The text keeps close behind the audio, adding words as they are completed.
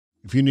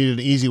If you need an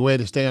easy way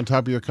to stay on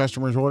top of your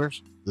customers'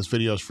 orders, this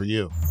video is for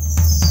you.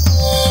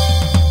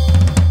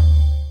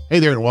 Hey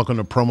there, and welcome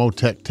to Promo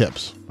Tech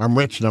Tips. I'm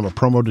Rich, and I'm a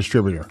promo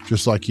distributor,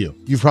 just like you.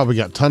 You've probably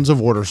got tons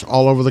of orders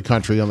all over the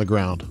country on the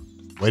ground,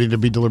 waiting to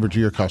be delivered to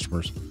your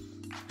customers.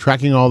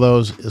 Tracking all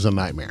those is a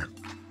nightmare.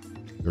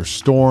 There's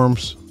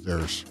storms,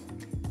 there's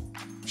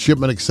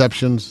shipment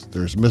exceptions,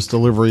 there's missed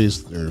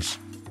deliveries, there's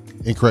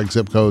incorrect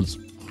zip codes.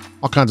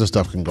 All kinds of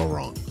stuff can go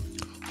wrong.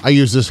 I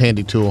use this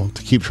handy tool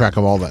to keep track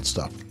of all that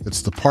stuff.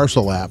 It's the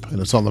Parcel app, and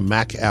it's on the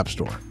Mac App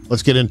Store.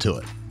 Let's get into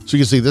it. So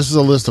you can see this is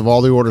a list of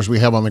all the orders we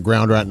have on the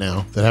ground right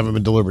now that haven't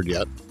been delivered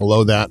yet.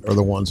 Below that are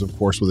the ones, of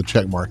course, with a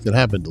check mark that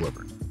have been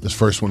delivered. This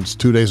first one's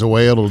 2 days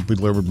away. It'll be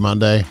delivered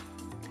Monday.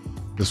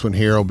 This one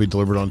here will be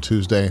delivered on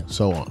Tuesday,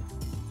 so on.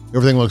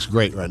 Everything looks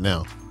great right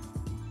now.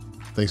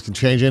 Things can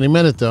change any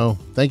minute, though.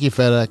 Thank you,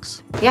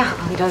 FedEx.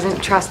 Yeah, he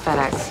doesn't trust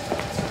FedEx.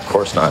 Of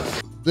course not.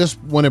 This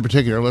one in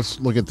particular, let's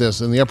look at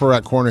this. In the upper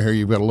right corner here,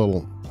 you've got a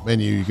little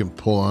menu you can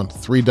pull on,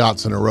 3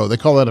 dots in a row. They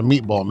call that a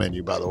meatball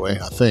menu, by the way,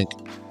 I think,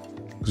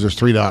 because there's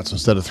 3 dots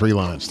instead of 3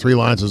 lines. 3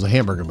 lines is a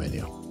hamburger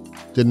menu.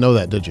 Didn't know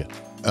that, did you?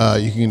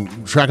 You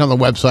can track on the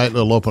website.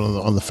 It'll open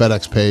on the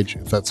FedEx page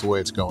if that's the way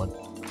it's going.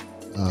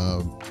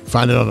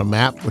 Find it on a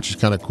map, which is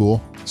kind of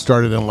cool. It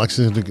started in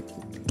Lexington,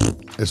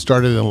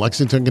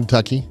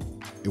 Kentucky.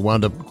 It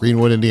wound up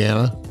Greenwood,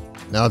 Indiana.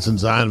 Now it's in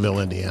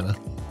Zionville, Indiana.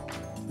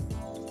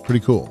 Pretty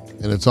cool.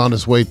 And it's on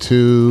its way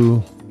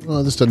to,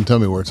 well, this doesn't tell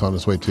me where it's on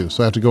its way to.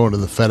 So I have to go into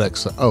the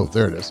FedEx. Oh,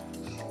 there it is.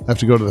 I have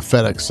to go to the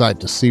FedEx site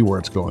to see where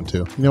it's going to.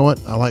 You know what?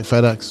 I like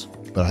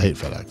FedEx, but I hate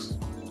FedEx.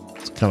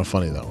 It's kind of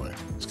funny that way.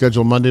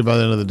 Scheduled Monday by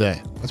the end of the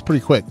day. That's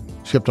pretty quick.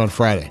 Shipped on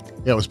Friday.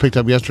 Yeah, it was picked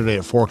up yesterday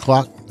at 4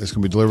 o'clock. It's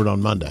going to be delivered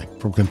on Monday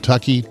from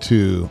Kentucky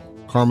to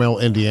Carmel,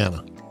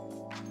 Indiana.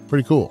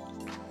 Pretty cool.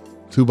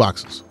 2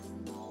 boxes.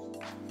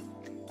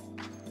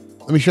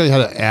 Let me show you how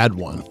to add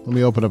one. Let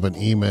me open up an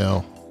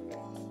email.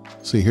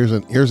 See, here's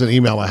an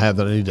email I have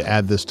that I need to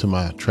add this to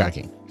my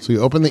tracking. So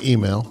you open the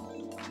email,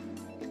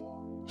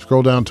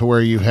 scroll down to where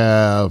you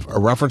have a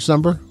reference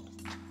number.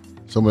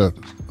 So I'm going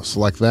to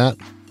select that.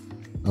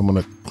 I'm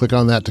going to click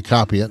on that to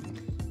copy it.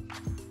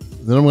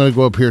 Then I'm going to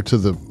go up here to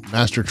the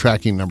master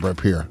tracking number up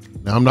here.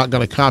 Now I'm not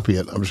going to copy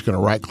it. I'm just going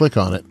to right click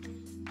on it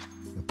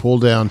and pull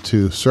down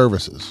to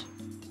services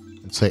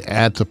and say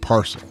add to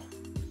parcel.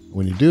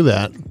 When you do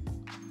that,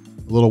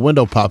 a little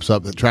window pops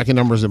up. The tracking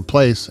number is in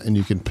place, and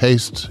you can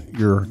paste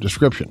your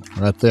description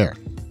right there.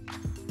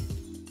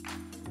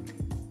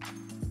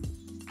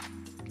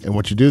 And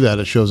once you do that,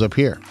 it shows up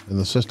here in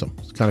the system.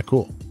 It's kind of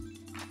cool.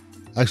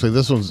 Actually,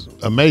 this one's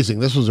amazing.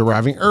 This one's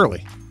arriving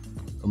early.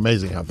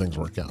 Amazing how things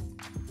work out.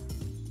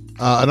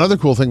 Another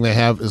cool thing they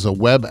have is a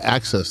web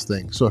access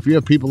thing. So if you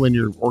have people in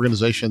your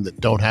organization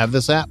that don't have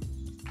this app,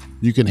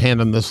 you can hand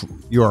them this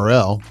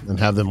URL and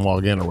have them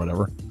log in or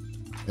whatever.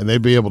 And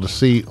they'd be able to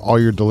see all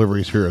your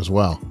deliveries here as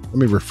well. Let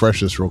me refresh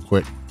this real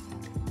quick.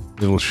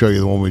 It'll show you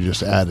the one we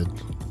just added.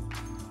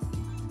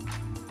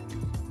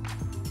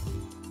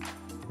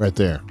 Right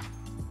there.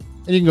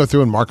 And you can go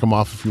through and mark them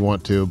off if you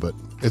want to, but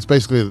it's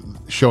basically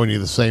showing you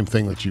the same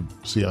thing that you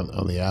see on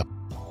the app.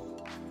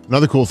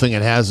 Another cool thing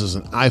it has is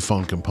an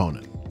iPhone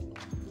component.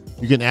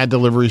 You can add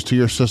deliveries to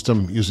your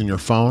system using your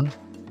phone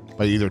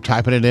by either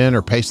typing it in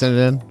or pasting it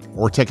in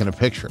or taking a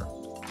picture.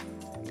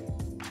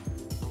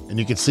 And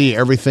you can see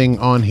everything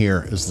on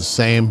here is the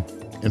same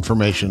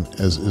information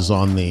as is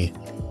on the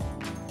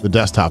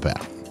desktop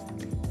app.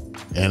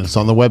 And it's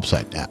on the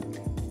website app.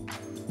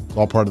 It's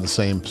all part of the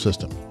same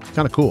system. It's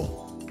kind of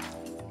cool.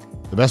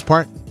 The best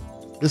part,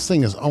 this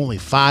thing is only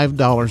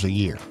 $5 a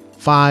year.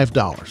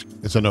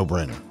 $5. It's a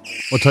no-brainer.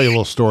 I'll tell you a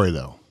little story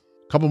though.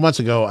 A couple months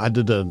ago, I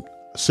did a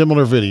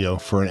similar video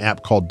for an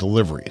app called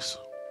Deliveries.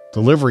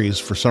 Deliveries,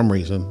 for some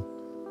reason,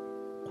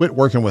 quit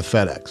working with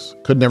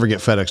FedEx. Could never get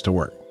FedEx to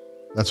work.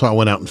 That's why I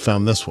went out and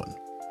found this one.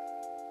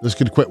 This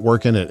could quit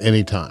working at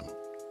any time.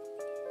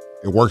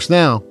 It works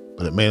now,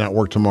 but it may not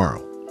work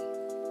tomorrow.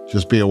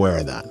 Just be aware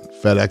of that.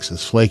 FedEx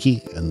is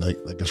flaky and they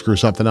can screw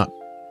something up.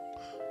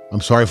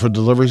 I'm sorry for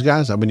deliveries,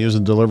 guys. I've been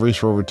using deliveries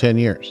for over 10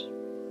 years.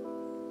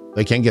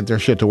 They can't get their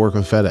shit to work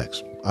with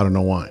FedEx. I don't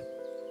know why,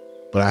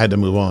 but I had to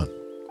move on.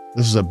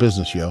 This is a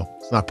business, yo.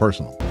 It's not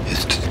personal.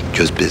 It's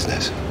just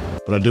business.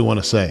 But I do want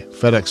to say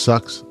FedEx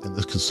sucks and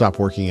this could stop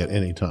working at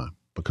any time.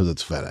 Because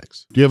it's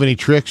FedEx. Do you have any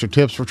tricks or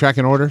tips for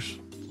tracking orders?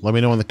 Let me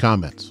know in the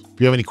comments.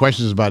 If you have any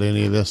questions about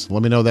any of this,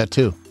 let me know that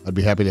too. I'd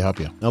be happy to help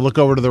you. Now look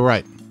over to the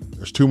right.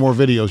 There's 2 more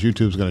videos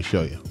YouTube's going to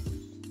show you.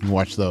 You can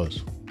watch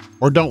those.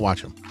 Or don't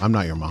watch them. I'm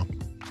not your mom.